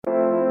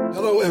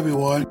Hello,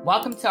 everyone.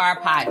 Welcome to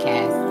our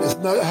podcast. It's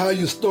not how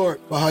you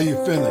start, but how you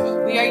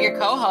finish. We are your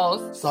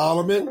co-hosts,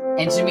 Solomon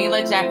and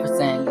Jamila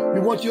Jefferson. We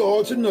want you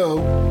all to know,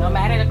 no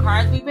matter the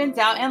cards we've been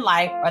dealt in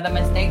life or the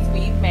mistakes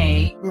we've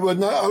made, we will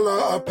not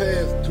allow our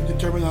past to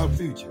determine our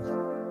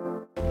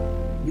future.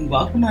 We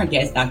welcome our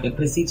guest, Dr.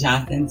 Christy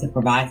Johnson, to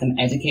provide some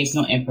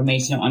educational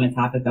information on the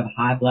topic of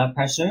high blood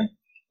pressure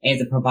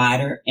as a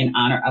provider in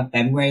honor of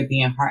February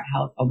being Heart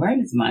Health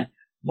Awareness Month.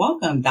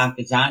 Welcome,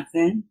 Dr.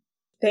 Johnson.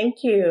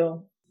 Thank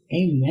you.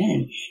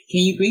 Amen.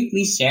 Can you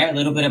briefly share a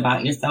little bit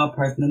about yourself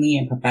personally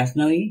and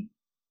professionally?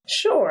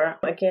 Sure.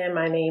 Again,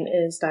 my name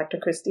is Dr.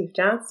 Christy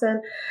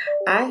Johnson.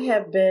 I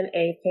have been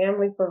a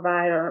family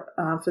provider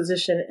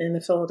physician in the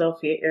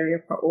Philadelphia area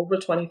for over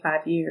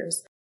 25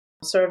 years.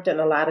 Served in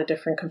a lot of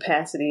different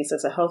capacities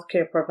as a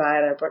healthcare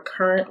provider, but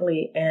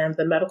currently am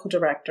the medical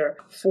director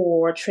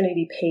for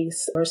Trinity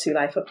PACE Mercy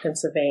Life of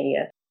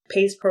Pennsylvania.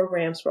 PACE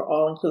programs for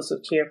all-inclusive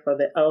care for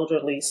the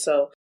elderly.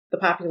 So the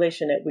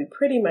population that we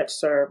pretty much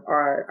serve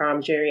are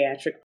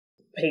geriatric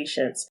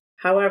patients.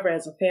 However,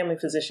 as a family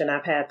physician,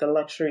 I've had the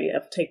luxury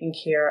of taking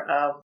care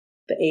of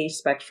the age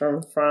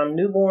spectrum from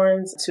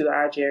newborns to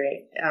our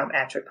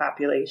geriatric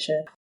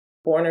population.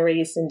 Born and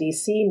raised in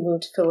D.C.,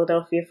 moved to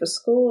Philadelphia for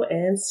school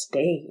and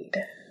stayed.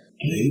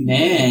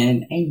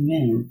 Amen.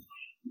 Amen.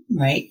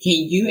 Right. Can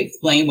you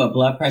explain what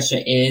blood pressure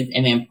is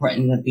and the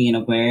importance of being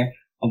aware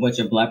of what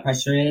your blood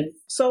pressure is?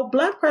 So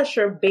blood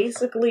pressure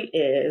basically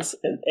is,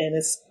 and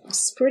it's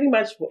pretty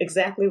much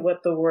exactly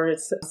what the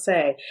words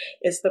say,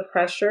 it's the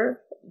pressure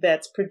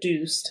that's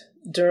produced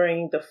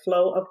during the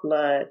flow of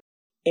blood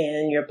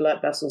in your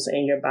blood vessels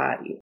in your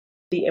body.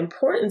 The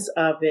importance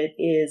of it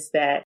is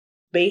that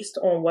based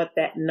on what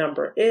that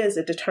number is,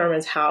 it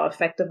determines how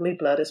effectively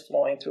blood is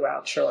flowing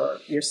throughout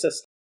your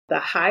system. The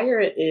higher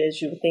it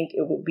is, you would think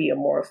it would be a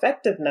more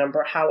effective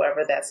number.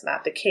 However, that's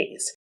not the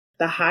case.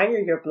 The higher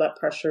your blood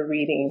pressure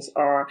readings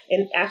are,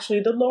 and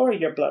actually the lower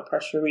your blood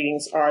pressure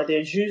readings are,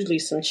 there's usually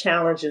some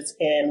challenges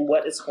in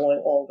what is going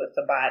on with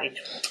the body.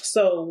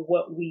 So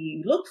what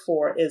we look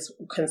for is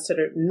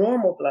considered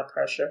normal blood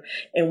pressure.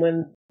 And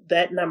when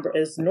that number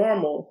is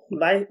normal,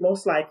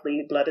 most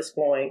likely blood is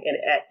flowing and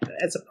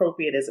as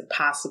appropriate as it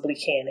possibly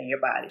can in your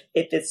body.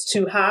 If it's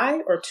too high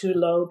or too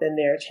low, then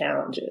there are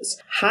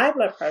challenges. High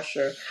blood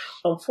pressure,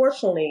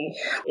 unfortunately,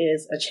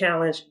 is a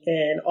challenge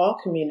in all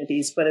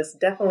communities, but it's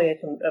definitely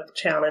a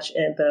challenge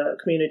in the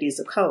communities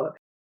of color.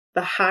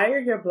 The higher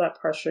your blood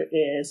pressure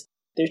is,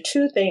 there are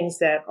two things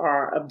that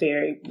are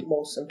very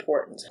most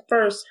important.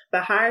 First,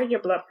 the higher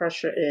your blood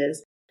pressure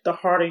is, the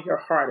harder your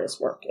heart is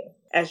working.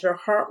 As your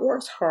heart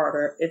works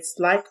harder, it's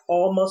like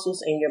all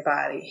muscles in your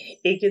body.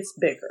 It gets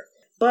bigger.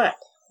 But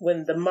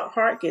when the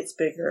heart gets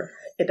bigger,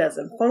 it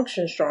doesn't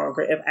function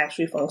stronger. It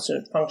actually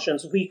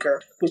functions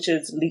weaker, which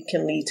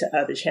can lead to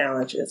other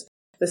challenges.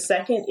 The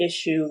second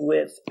issue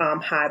with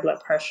high blood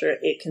pressure,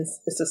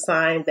 it's a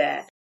sign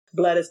that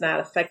blood is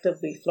not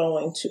effectively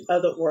flowing to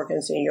other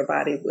organs in your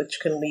body, which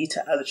can lead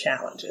to other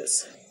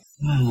challenges.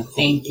 Wow,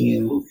 thank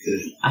you.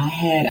 I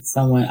had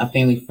a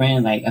family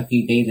friend, like a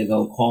few days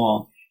ago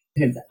call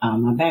because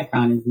my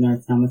background is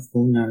nurse. I'm a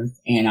school nurse.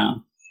 And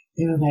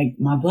they were like,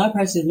 my blood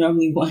pressure is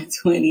normally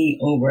 120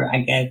 over,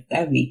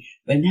 70,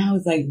 but now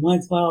it's like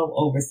 112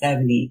 over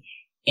 70.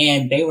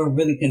 And they were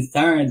really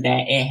concerned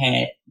that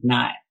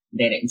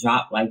it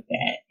dropped like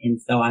that.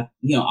 And so I,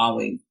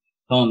 always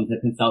told them to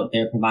consult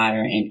their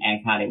provider and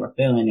ask how they were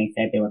feeling. They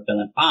said they were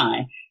feeling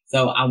fine.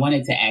 So I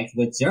wanted to ask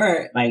what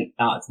your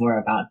thoughts were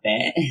about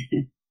that.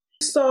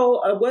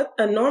 So what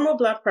a normal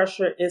blood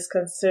pressure is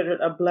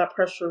considered a blood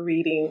pressure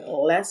reading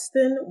less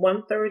than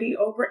 130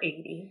 over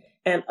 80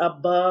 and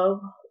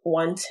above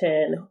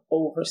 110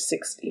 over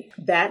 60.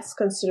 That's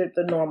considered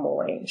the normal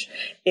range.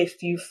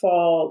 If you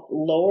fall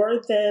lower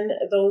than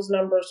those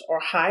numbers or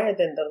higher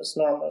than those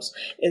normals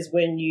is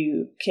when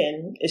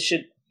it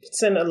should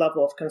send a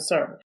level of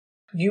concern.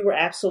 You were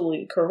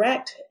absolutely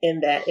correct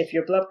in that if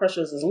your blood pressure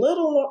is a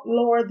little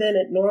lower than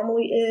it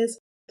normally is,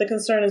 the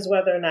concern is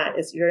whether or not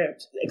you're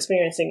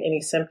experiencing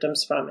any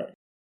symptoms from it.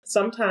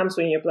 Sometimes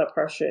when your blood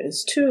pressure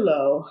is too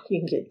low, you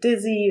can get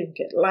dizzy, you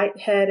can get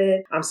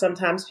lightheaded.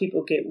 Sometimes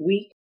people get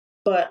weak.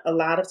 But a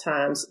lot of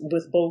times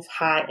with both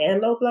high and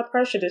low blood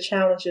pressure, the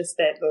challenge is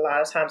that a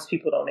lot of times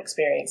people don't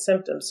experience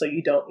symptoms, so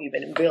you don't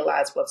even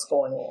realize what's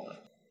going on.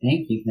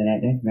 Thank you for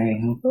that. That's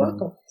very helpful. You're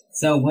welcome.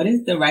 So what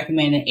is the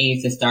recommended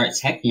age to start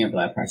checking your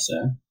blood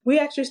pressure? We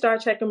actually start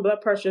checking blood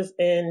pressures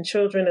in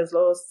children as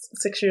low as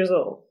 6 years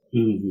old.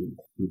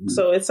 Mm-hmm. Mm-hmm.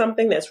 So it's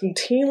something that's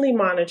routinely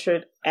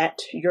monitored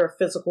at your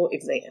physical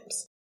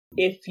exams.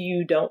 If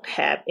you don't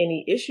have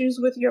any issues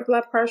with your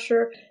blood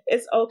pressure,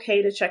 it's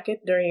okay to check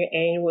it during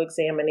your annual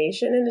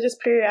examination and just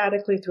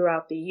periodically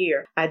throughout the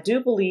year. I do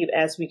believe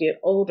as we get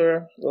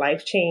older,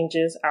 life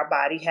changes, our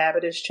body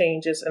habit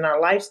changes, and our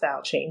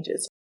lifestyle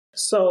changes.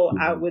 So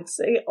I would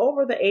say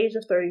over the age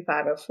of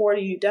 35 and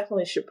 40, you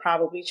definitely should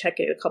probably check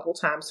it a couple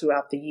times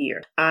throughout the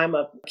year. I'm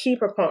a key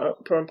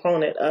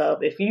proponent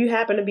of if you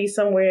happen to be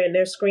somewhere and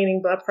they're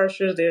screening blood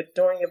pressures, they're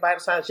doing your vital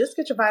signs, just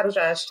get your vital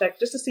signs checked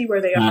just to see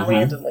where they are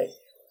randomly.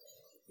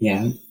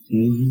 Yeah.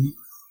 Mm-hmm.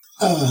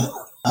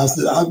 I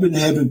said, I've been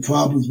having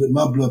problems with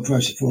my blood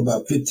pressure for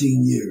about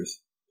 15 years.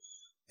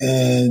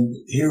 And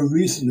here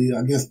recently,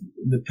 I guess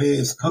in the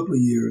past couple of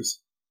years,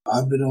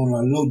 I've been on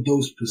a low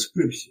dose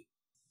prescription.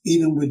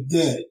 Even with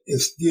that, it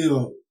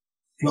still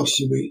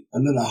fluctuates a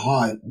little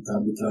high from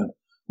time to time.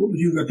 What would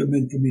you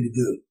recommend for me to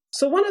do?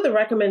 So one of the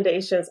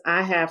recommendations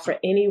I have for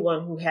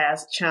anyone who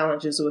has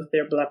challenges with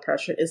their blood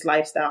pressure is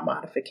lifestyle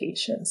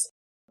modifications.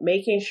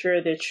 Making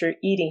sure that you're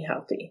eating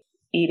healthy,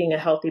 eating a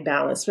healthy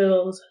balanced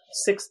meals,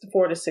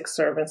 4 to 6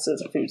 servings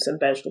of fruits and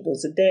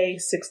vegetables a day,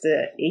 6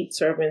 to 8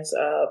 servings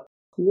of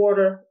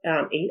water,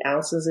 8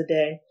 ounces a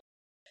day,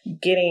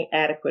 getting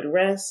adequate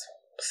rest,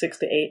 6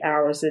 to 8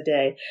 hours a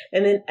day,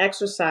 and then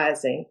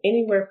exercising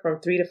anywhere from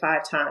 3 to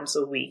 5 times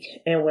a week.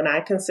 And when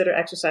I consider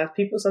exercise,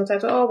 people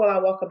sometimes say, oh, well, I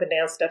walk up and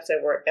down steps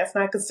at work. That's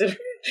not considered,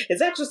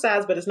 it's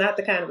exercise, but it's not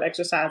the kind of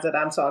exercise that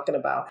I'm talking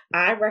about.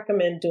 I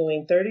recommend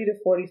doing 30 to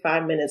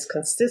 45 minutes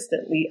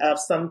consistently of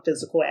some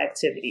physical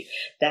activity.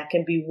 That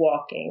can be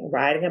walking,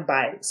 riding a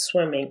bike,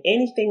 swimming,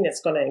 anything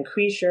that's going to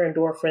increase your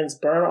endorphins,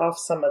 burn off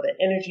some of the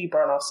energy,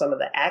 burn off some of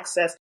the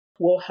excess,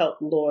 will help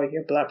lower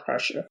your blood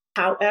pressure.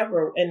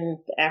 However, in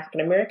the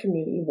African American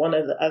community, one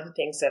of the other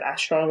things that I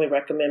strongly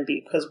recommend,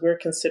 because we're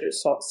considered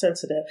salt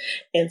sensitive,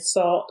 and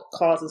salt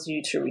causes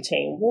you to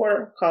retain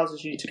water,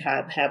 causes you to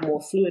have more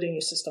fluid in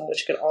your system,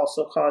 which could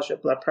also cause your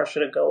blood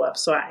pressure to go up.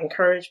 So I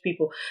encourage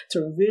people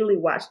to really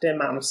watch the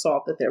amount of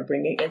salt that they're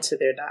bringing into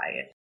their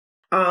diet.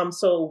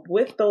 So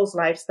with those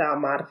lifestyle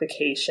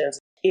modifications,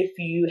 if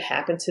you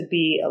happen to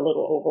be a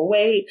little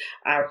overweight,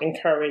 I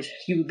encourage,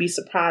 you would be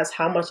surprised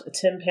how much a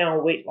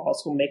 10-pound weight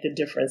loss will make a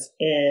difference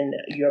in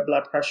your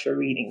blood pressure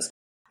readings.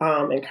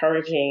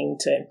 Encouraging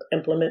to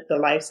implement the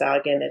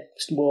lifestyle again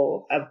that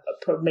will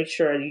make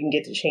sure you can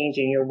get the change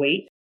in your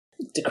weight,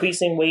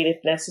 decreasing weight if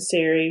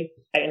necessary,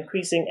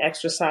 increasing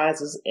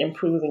exercises,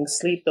 improving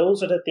sleep.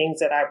 Those are the things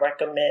that I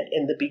recommend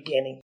in the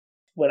beginning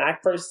when I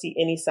first see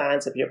any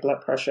signs of your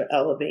blood pressure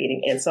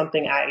elevating, and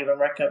something I even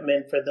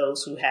recommend for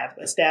those who have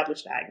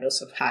established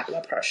diagnosis of high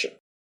blood pressure.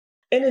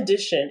 In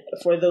addition,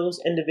 for those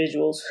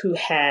individuals who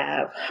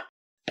have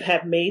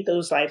made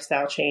those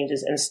lifestyle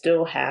changes and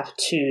still have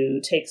to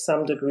take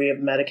some degree of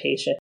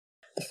medication,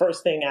 the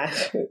first thing I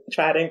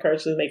try to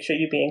encourage is make sure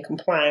you're being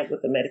compliant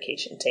with the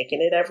medication,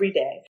 taking it every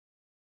day,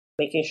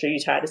 making sure you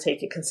try to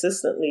take it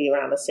consistently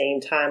around the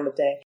same time of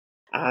day.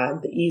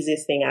 The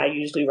easiest thing I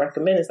usually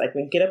recommend is like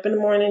when you get up in the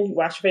morning, you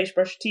wash your face,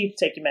 brush your teeth,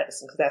 take your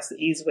medicine, because that's the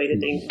easy way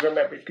to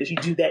remember, because you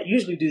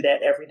usually do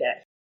that every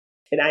day.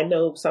 And I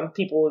know some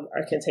people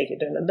can take it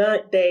during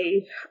the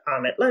day,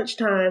 at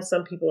lunchtime.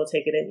 Some people will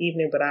take it in the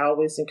evening, but I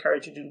always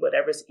encourage you to do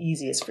whatever's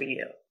easiest for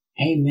you.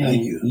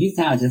 Amen. You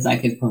sound just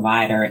like his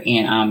provider.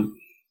 And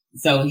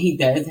so he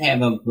does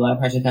have a blood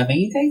pressure cuff, and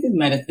he takes his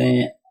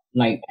medicine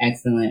like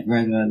excellent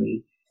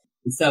regularly.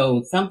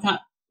 So sometimes,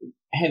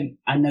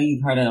 I know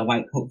you've heard of the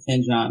white coat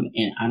syndrome,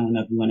 and I don't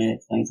know if you want to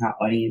explain to our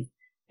audience.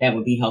 That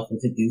would be helpful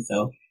to do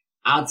so.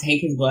 I'll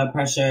take his blood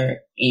pressure,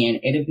 and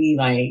it'll be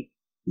like,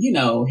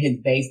 his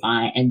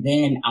baseline, and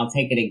then I'll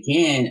take it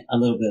again a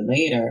little bit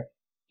later,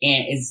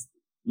 and it's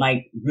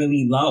like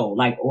really low,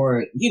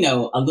 or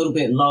a little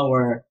bit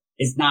lower.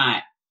 It's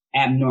not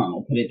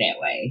abnormal, put it that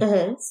way.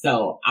 Mm-hmm.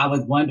 So I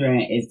was wondering,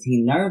 is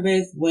he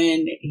nervous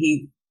when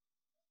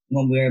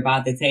we're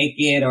about to take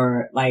it,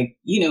 or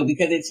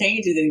because it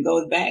changes and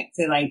goes back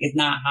to it's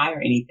not high or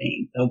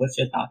anything. So what's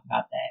your thoughts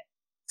about that?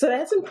 So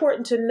that's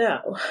important to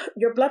know.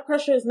 Your blood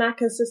pressure is not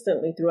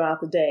consistently throughout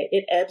the day.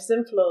 It ebbs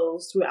and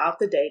flows throughout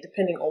the day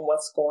depending on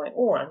what's going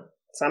on.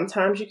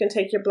 Sometimes you can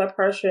take your blood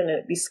pressure and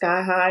it be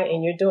sky high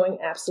and you're doing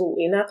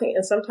absolutely nothing.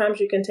 And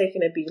sometimes you can take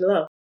it and be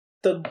low.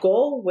 The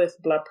goal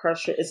with blood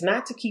pressure is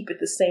not to keep it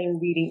the same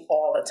reading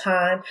all the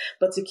time,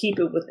 but to keep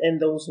it within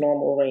those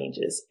normal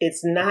ranges.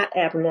 It's not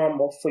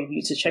abnormal for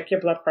you to check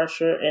your blood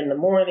pressure in the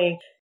morning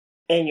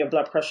and your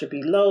blood pressure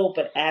be low,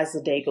 but as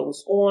the day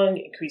goes on,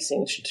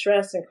 increasing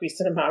stress,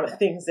 increasing the amount of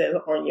things that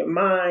are on your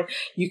mind,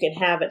 you can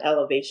have an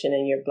elevation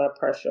in your blood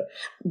pressure.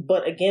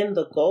 But again,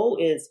 the goal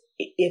is,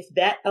 if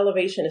that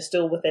elevation is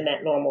still within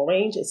that normal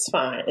range, it's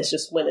fine. It's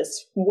just when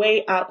it's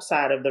way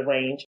outside of the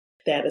range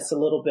that it's a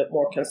little bit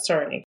more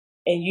concerning.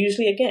 And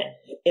usually, again,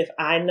 if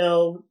I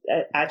know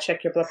that I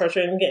check your blood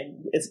pressure, and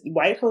again, it's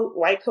white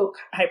coat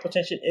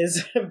hypertension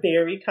is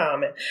very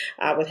common.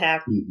 I would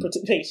have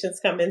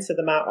patients come into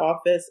my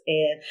office,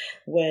 and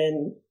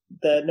when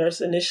the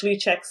nurse initially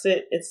checks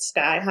it, it's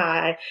sky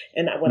high.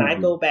 And when I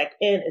go back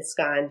in, it's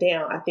skying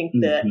down. I think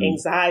the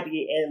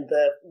anxiety and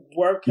the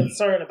word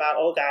concern about,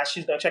 oh gosh,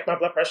 she's going to check my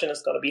blood pressure and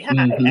it's going to be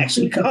high, it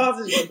actually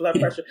causes your blood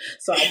pressure.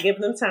 So I give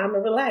them time to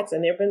relax.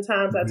 And there have been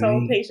times I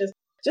told patients,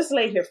 just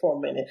lay here for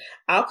a minute.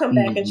 I'll come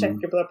back and check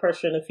your blood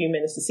pressure in a few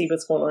minutes to see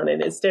what's going on.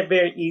 And it's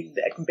very easy.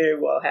 That can very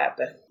well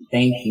happen.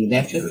 Thank you.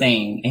 That's the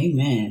same.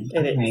 Amen.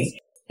 It is.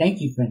 Right. Thank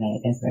you for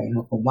that. That's very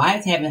helpful. Why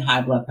is having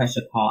high blood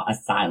pressure called a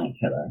silent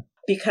killer?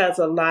 Because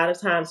a lot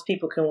of times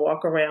people can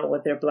walk around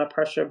with their blood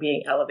pressure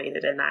being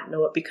elevated and not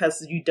know it,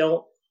 because you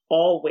don't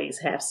always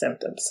have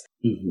symptoms.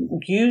 Mm-hmm.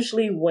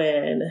 Usually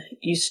when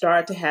you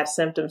start to have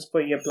symptoms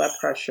for your blood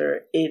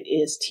pressure, it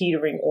is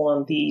teetering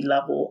on the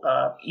level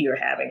of you're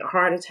having a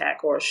heart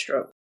attack or a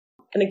stroke.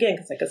 And again,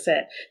 because like I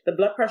said, the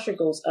blood pressure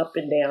goes up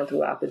and down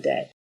throughout the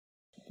day.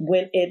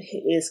 When it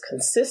is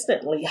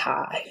consistently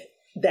high,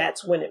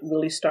 that's when it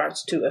really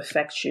starts to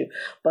affect you.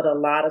 But a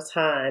lot of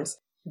times,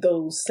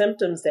 those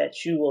symptoms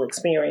that you will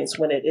experience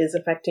when it is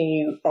affecting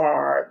you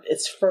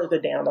it's further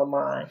down the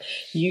line.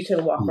 You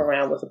can walk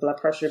around with the blood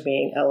pressure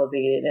being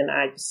elevated, and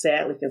I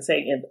sadly can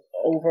say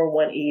over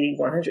 180,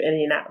 100, and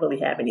you're not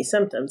really have any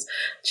symptoms.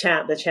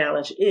 The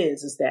challenge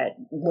is that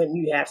when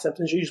you have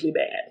symptoms, usually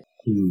bad.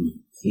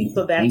 Mm-hmm.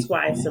 So that's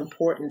why it's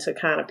important to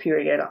kind of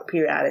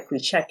periodically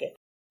check it.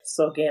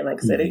 So again, like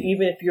I said,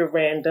 even if you're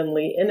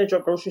randomly in a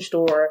grocery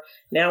store,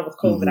 now with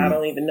COVID, I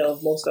don't even know if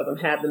most of them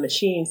have the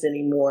machines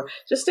anymore.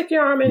 Just stick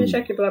your arm in and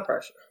check your blood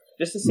pressure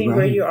just to see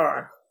where you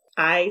are.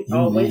 I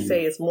always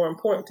say it's more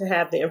important to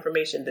have the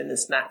information than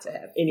it's not to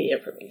have any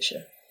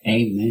information.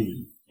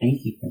 Amen.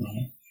 Thank you for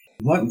that.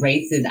 What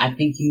races, I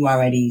think you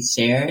already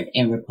shared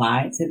and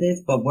replied to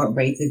this, but what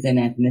races and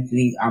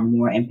ethnicities are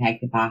more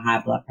impacted by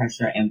high blood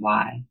pressure and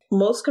why?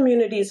 Most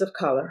communities of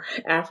color,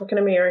 African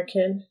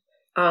American,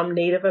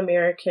 Native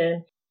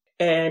American,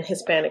 and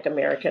Hispanic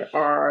American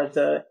are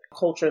the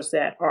cultures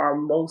that are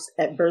most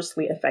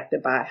adversely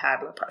affected by high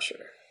blood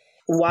pressure.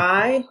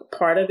 Why?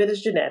 Part of it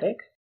is genetic.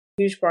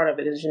 Huge part of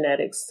it is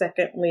genetic.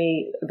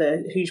 Secondly,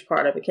 the huge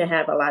part of it can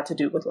have a lot to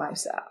do with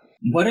lifestyle.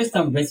 What are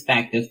some risk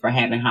factors for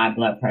having high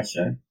blood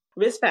pressure?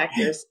 Risk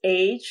factors: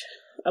 age,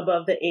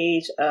 above the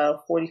age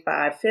of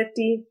 45,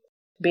 50,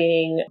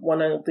 being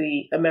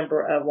a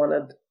member of one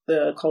of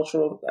the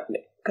cultural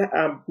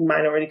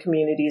minority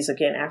communities,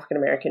 again, African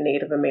American,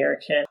 Native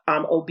American.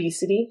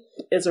 Obesity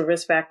is a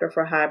risk factor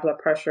for high blood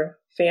pressure.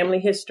 Family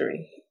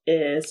history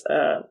is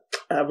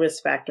a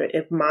risk factor.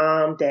 If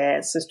mom,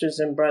 dad, sisters,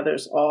 and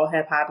brothers all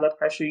have high blood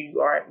pressure, you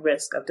are at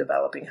risk of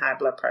developing high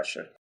blood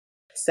pressure.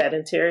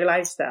 Sedentary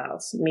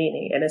lifestyles,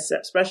 meaning, and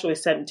especially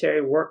sedentary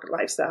work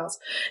lifestyles.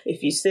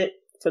 If you sit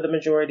for the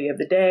majority of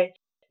the day,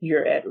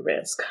 you're at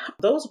risk.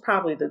 Those are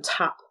probably the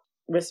top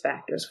risk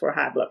factors for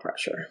high blood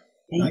pressure.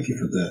 Thank you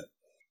for that.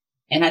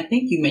 And I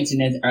think you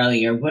mentioned this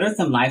earlier. What are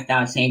some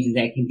lifestyle changes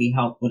that can be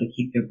helpful to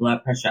keep your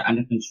blood pressure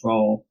under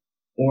control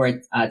or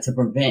to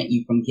prevent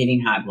you from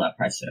getting high blood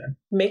pressure?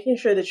 Making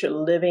sure that you're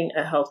living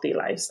a healthy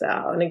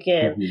lifestyle. And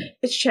again,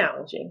 it's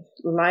challenging.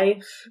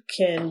 Life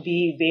can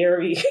be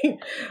very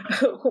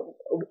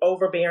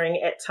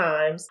overbearing at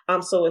times.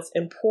 So it's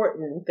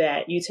important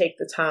that you take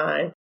the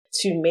time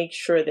to make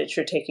sure that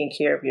you're taking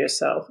care of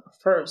yourself.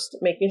 First,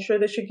 making sure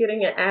that you're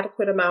getting an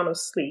adequate amount of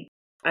sleep.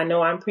 I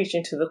know I'm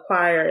preaching to the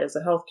choir. As a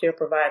healthcare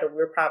provider,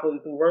 we're probably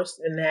the worst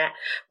in that,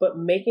 but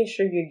making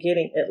sure you're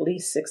getting at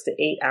least 6 to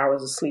 8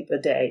 hours of sleep a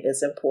day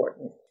is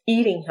important.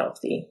 Eating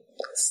healthy,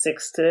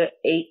 6 to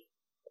 8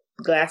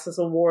 glasses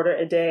of water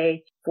a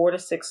day, 4 to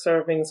 6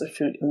 servings of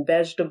fruit and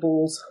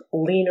vegetables,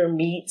 leaner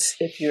meats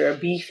if you're a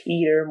beef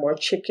eater, more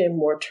chicken,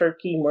 more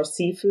turkey, more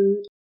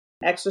seafood.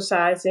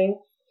 Exercising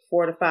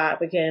 4 to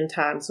 5, again,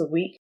 times a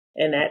week.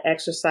 And that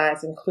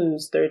exercise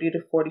includes 30 to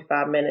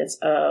 45 minutes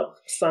of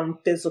some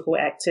physical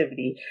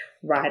activity,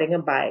 riding a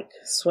bike,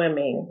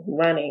 swimming,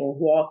 running,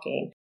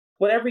 walking,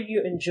 whatever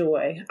you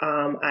enjoy.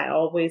 I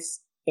always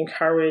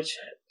encourage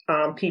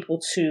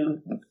people to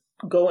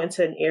go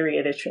into an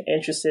area that you're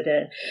interested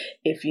in.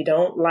 If you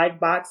don't like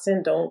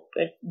boxing, don't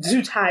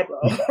do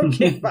Taekwondo or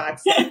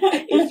kickboxing.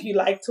 If you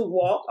like to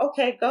walk,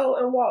 okay, go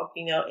and walk,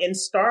 and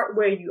start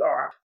where you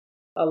are.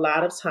 A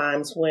lot of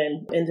times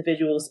when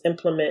individuals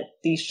implement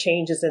these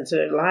changes into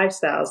their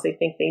lifestyles, they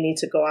think they need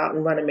to go out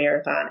and run a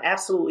marathon.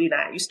 Absolutely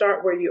not. You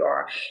start where you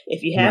are.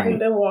 If you haven't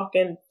been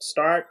walking,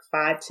 start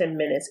 5-10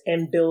 minutes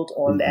and build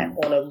on that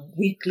on a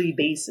weekly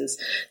basis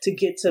to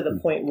get to the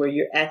point where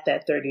you're at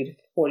that 30 to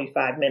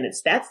 45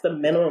 minutes. That's the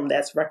minimum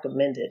that's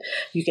recommended.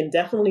 You can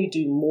definitely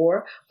do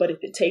more, but if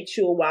it takes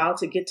you a while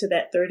to get to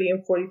that 30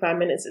 and 45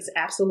 minutes, it's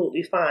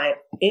absolutely fine.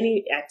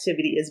 Any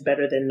activity is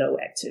better than no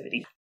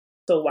activity.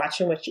 So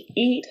watching what you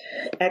eat,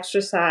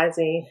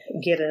 exercising,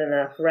 getting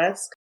enough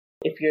rest.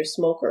 If you're a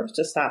smoker,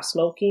 to stop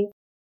smoking.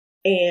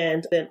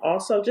 And then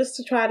also just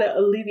to try to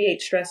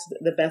alleviate stress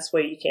the best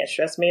way you can.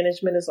 Stress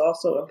management is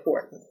also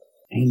important.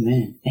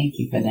 Amen. Thank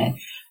you for that.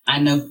 I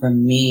know for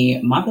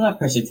me, my blood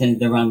pressure tends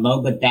to run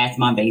low, but that's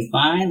my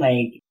baseline.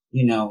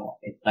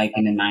 It's like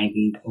in the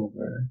 90s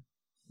over,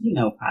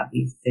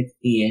 probably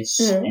 60-ish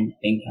and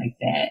things like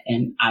that.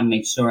 And I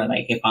make sure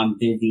if I'm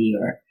busy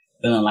or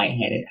feeling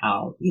lightheaded,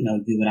 I'll,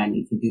 do what I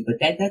need to do. But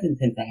that doesn't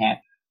tend to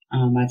happen.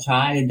 I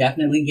try to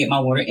definitely get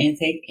my water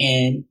intake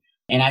in,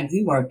 and I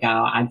do work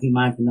out. I do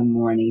mine in the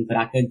morning, but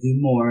I could do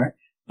more.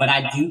 But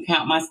I do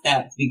count my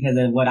steps because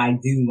of what I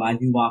do. I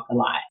do walk a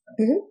lot.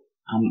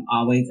 I'm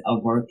always a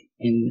work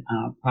in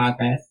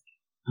progress.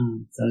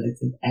 So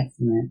this is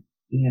excellent.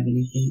 Do you have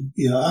anything?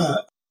 Yeah,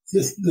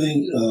 this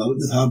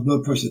high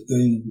blood pressure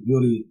thing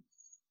really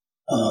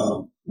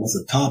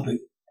was a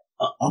topic.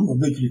 I'm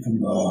originally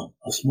from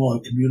a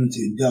small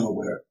community in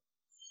Delaware,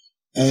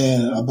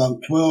 And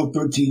about 12,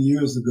 13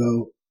 years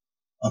ago,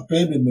 a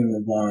family member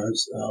of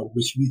ours,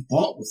 which we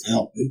thought was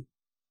healthy,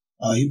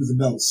 he was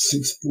about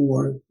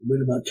 6'4",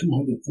 weighed about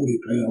 240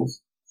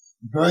 pounds,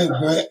 very,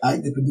 very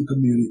active in the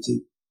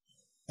community.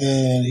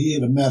 And he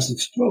had a massive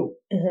stroke.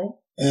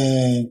 Mm-hmm.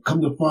 And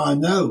come to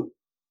find out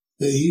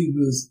that he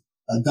was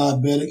a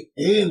diabetic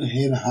and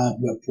had high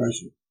blood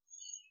pressure.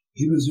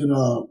 He was in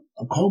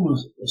a coma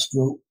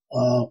stroke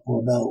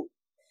for about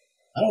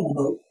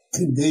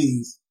 10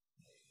 days,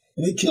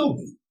 and it killed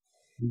him.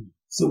 Mm-hmm.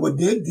 So what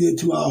that did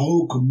to our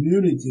whole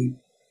community,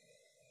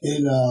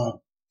 it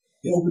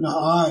opened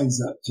our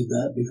eyes up to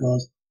that,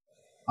 because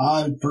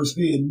I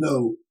firsthand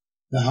know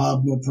that high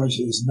blood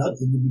pressure is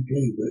nothing to be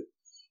played with.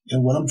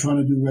 And what I'm trying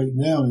to do right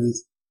now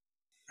is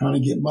trying to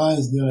get mine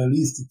down at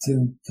least to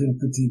 10,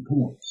 15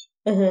 points.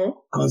 Mm-hmm.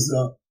 Cause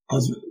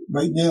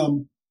right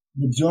now,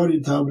 majority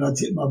of the time when I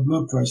take my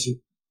blood pressure,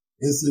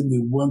 it's in the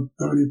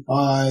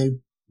 135,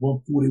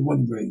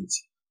 141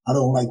 range. I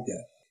don't like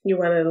that. You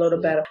want it a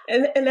little better.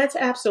 And that's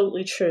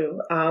absolutely true.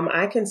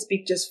 I can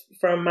speak just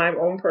from my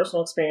own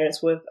personal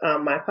experience with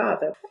my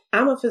father.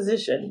 I'm a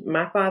physician.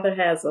 My father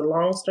has a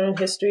long, stern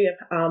history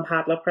of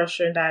high blood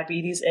pressure and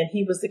diabetes, and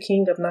he was the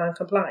king of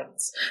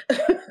noncompliance.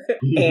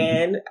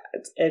 And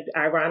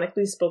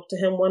ironically spoke to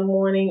him one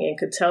morning and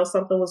could tell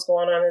something was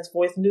going on in his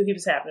voice, knew he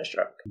was having a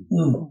stroke.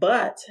 Mm.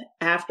 But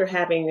after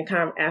everything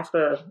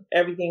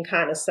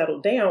kind of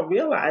settled down,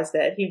 realized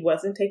that he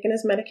wasn't taking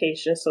his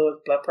medication, so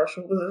his blood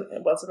pressure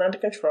wasn't under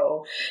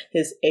control.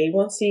 His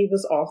A1C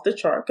was off the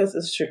chart because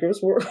his sugars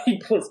were, he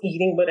was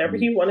eating whatever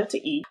he wanted to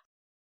eat.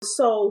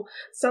 So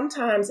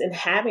sometimes in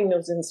having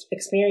those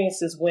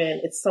experiences when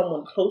it's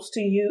someone close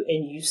to you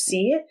and you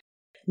see it,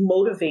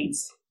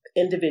 motivates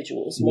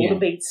individuals,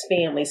 motivates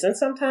families, and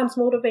sometimes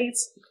motivates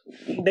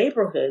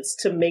neighborhoods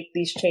to make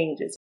these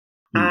changes.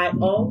 I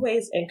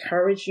always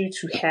encourage you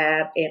to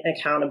have an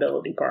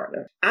accountability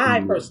partner.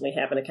 I personally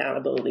have an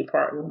accountability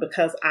partner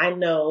because I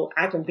know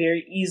I can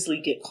very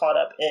easily get caught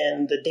up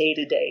in the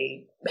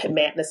day-to-day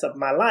madness of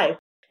my life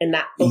and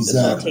not focus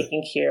on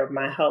taking care of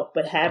my health.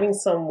 But having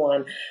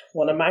someone,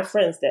 one of my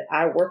friends that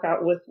I work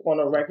out with on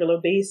a regular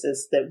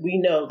basis, that we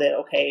know that,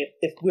 okay,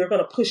 if we're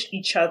going to push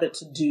each other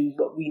to do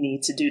what we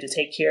need to do to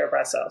take care of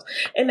ourselves.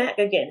 And that,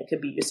 again, it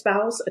could be your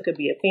spouse, it could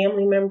be a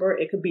family member,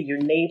 it could be your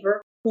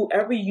neighbor,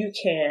 whoever you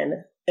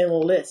can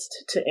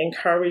enlist to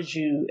encourage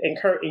you, and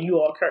you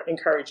all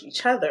encourage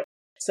each other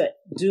to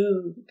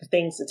do the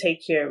things to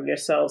take care of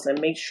yourselves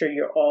and make sure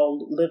you're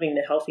all living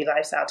the healthy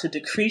lifestyle to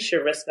decrease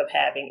your risk of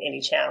having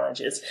any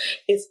challenges.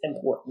 It's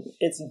important.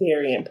 It's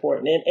very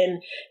important.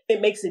 And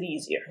it makes it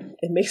easier.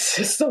 It makes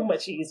it so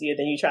much easier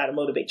than you try to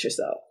motivate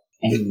yourself.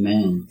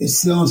 Amen. It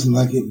sounds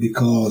like it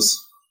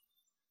because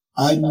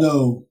I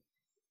know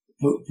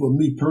for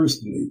me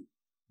personally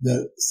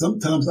that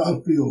sometimes I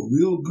feel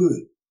real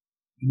good.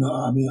 You know,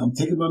 I mean, I'm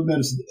taking my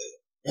medicine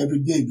every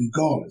day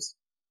regardless.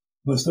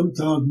 But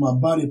sometimes my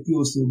body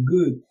feels so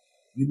good,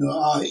 you know,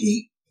 I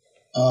eat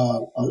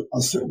a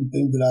certain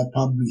thing that I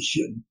probably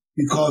shouldn't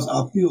because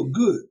I feel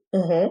good.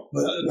 Mm-hmm.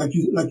 But like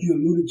you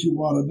alluded to a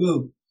while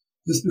ago,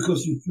 just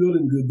because you're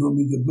feeling good don't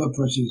mean your blood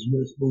pressure is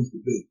where it's supposed to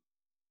be.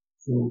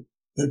 So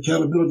that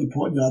accountability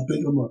partner, I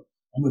think I'm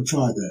gonna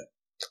try that.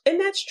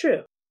 And that's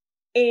true.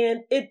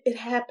 And it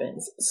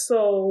happens.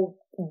 So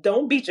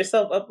don't beat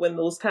yourself up when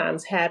those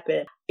times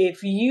happen.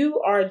 If you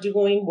are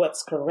doing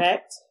what's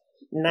correct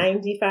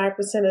 95%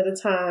 of the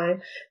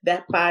time,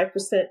 that 5%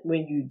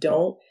 when you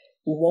don't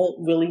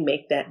won't really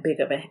make that big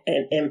of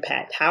an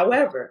impact.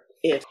 However,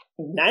 if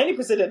 90%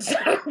 of the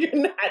time you're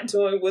not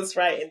doing what's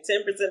right and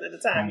 10% of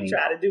the time you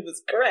try to do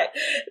what's correct,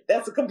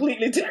 that's a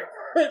completely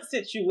different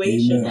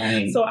situation.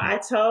 Right. So I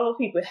tell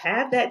people,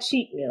 have that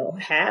cheat meal,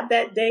 have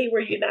that day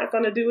where you're not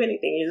going to do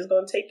anything. You're just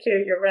going to take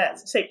care of your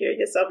rest, take care of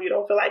yourself. You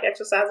don't feel like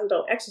exercising,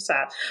 don't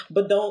exercise,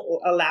 but don't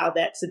allow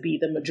that to be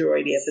the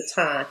majority of the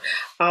time.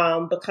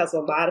 Because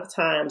a lot of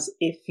times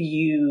if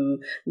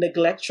you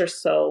neglect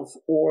yourself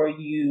or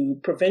you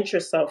prevent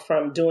yourself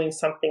from doing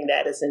something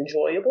that is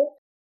enjoyable,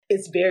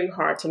 it's very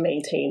hard to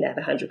maintain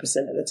that 100% of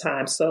the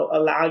time. So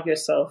allow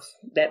yourself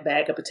that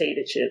bag of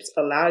potato chips.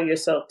 Allow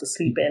yourself to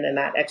sleep in and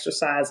not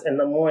exercise in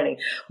the morning,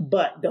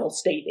 but don't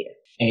stay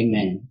there.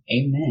 Amen.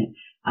 Amen.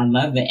 I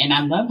love it. And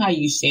I love how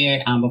you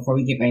shared, before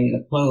we get ready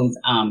to close,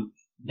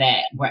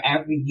 that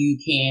wherever you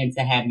can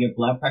to have your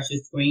blood pressure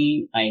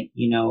screened, like,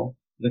 you know,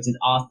 which is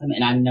awesome.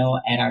 And I know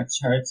at our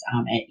church,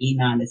 at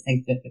Enon, the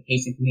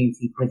Sanctification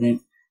Community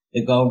presents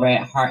the Go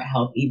Red Heart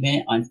Health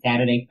event on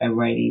Saturday,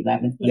 February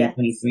 11th,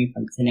 2023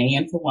 from 10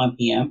 a.m. to 1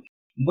 p.m.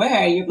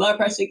 where your blood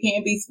pressure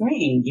can be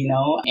screened, you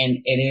know, and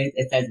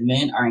it says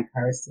men are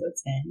encouraged to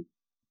attend.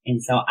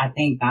 And so I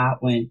thank God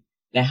when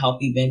the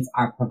health events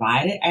are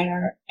provided at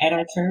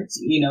our church,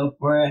 you know,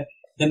 for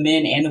the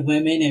men and the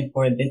women and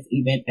for this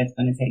event that's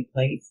going to take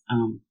place.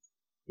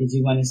 Did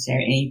you want to share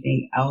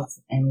anything else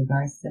in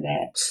regards to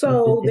that?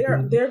 So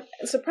there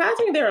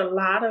surprisingly, there are a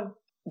lot of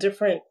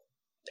different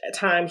At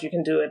times you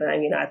can do it.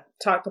 And, I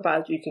talked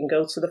about you can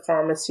go to the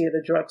pharmacy or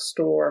the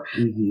drugstore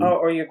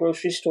or your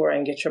grocery store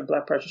and get your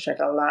blood pressure checked.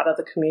 A lot of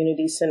the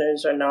community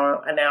centers are now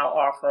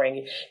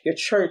offering, your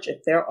church,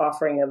 if they're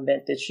offering an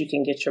event that you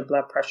can get your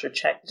blood pressure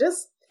checked,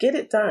 just get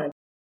it done.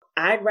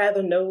 I'd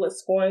rather know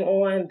what's going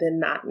on than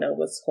not know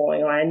what's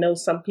going on. I know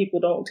some people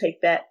don't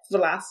take that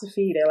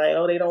philosophy. They're like,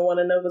 oh, they don't want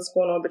to know what's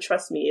going on. But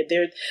trust me,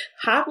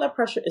 high blood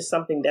pressure is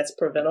something that's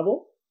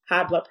preventable.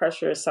 High blood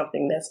pressure is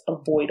something that's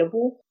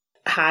avoidable.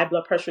 High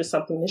blood pressure is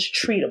something that's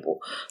treatable.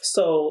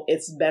 So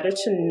it's better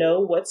to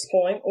know what's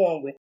going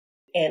on with it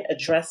and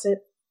address it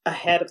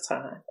ahead of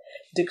time.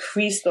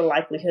 Decrease the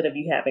likelihood of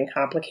you having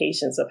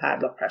complications of high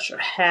blood pressure,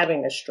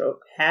 having a stroke,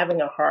 having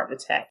a heart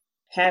attack,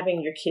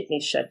 having your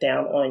kidneys shut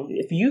down on you.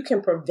 If you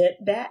can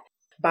prevent that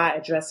by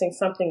addressing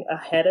something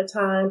ahead of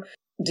time,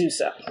 do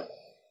so.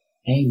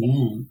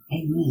 Amen.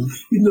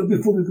 Amen.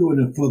 Before we go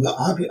any further,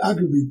 I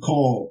can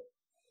recall,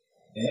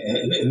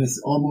 and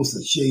it's almost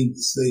a shame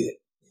to say it,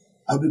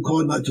 I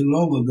recall not too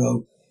long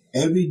ago,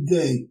 every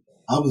day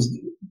I was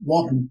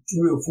walking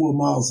 3 or 4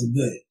 miles a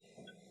day.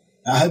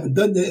 I haven't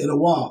done that in a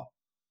while.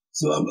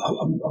 So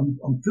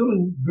I'm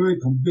feeling very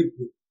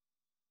convicted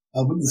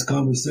with this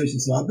conversation.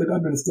 So I think I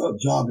better start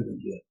jogging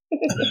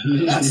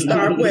again.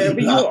 Start wherever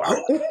you are.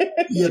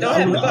 You don't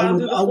have to go out and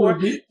do the 4,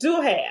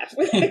 do half.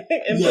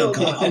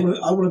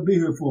 I want to be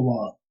here for a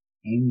while.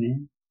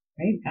 Amen.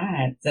 Praise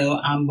God. So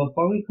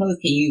before we close,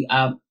 can you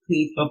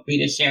please feel free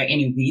to share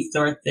any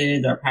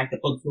resources or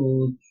practical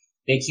tools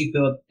that you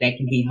feel that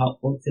can be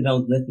helpful to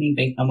those listening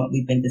based on what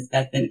we've been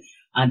discussing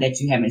that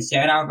you haven't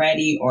shared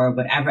already, or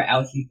whatever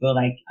else you feel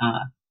like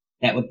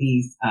that would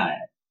be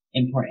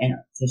important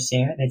to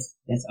share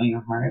that's on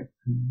your heart?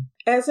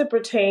 As it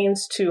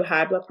pertains to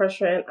high blood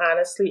pressure and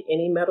honestly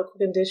any medical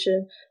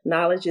condition,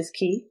 knowledge is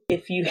key.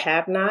 If you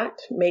have not,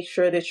 make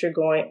sure that you're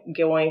going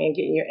and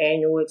getting your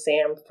annual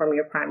exam from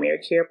your primary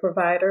care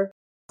provider.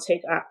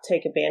 Take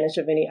advantage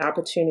of any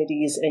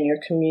opportunities in your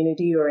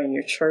community or in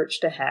your church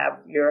to have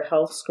your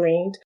health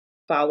screened.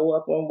 Follow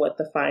up on what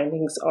the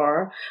findings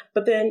are.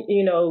 But then,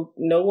 no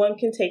one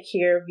can take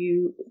care of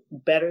you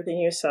better than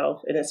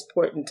yourself. And it's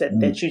important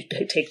that you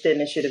take the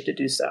initiative to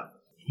do so.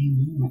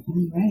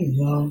 All right.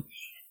 Well,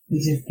 we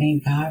just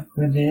thank God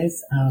for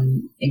this.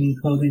 Any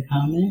closing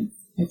comments?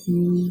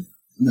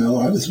 No,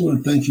 I just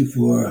want to thank you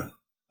for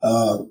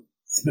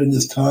spending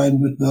this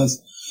time with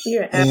us.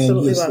 You're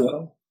absolutely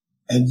welcome.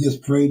 And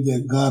just pray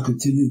that God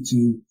continue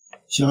to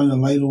shine a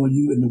light on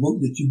you and the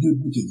work that you do,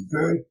 which is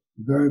very,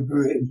 very,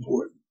 very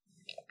important.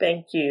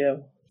 Thank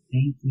you.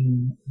 Thank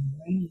you.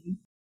 All right.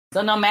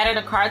 So no matter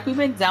the cards we've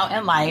been dealt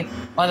in life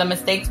or the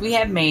mistakes we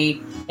have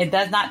made, it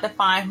does not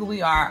define who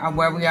we are or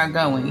where we are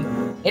going.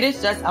 It is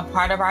just a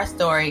part of our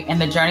story and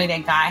the journey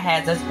that God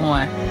has us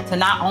on to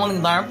not only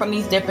learn from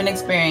these different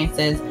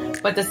experiences,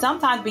 but to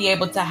sometimes be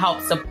able to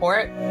help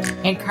support,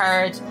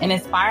 encourage, and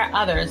inspire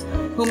others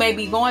who may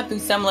be going through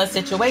similar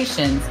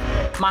situations.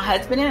 My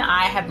husband and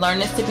I have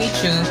learned this to be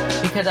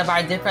true because of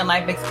our different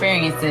life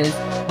experiences,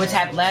 which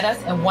have led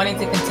us in wanting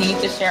to continue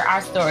to share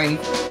our stories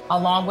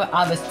along with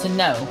others to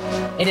know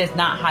it is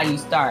not how you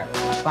start,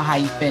 but how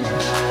you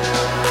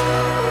finish.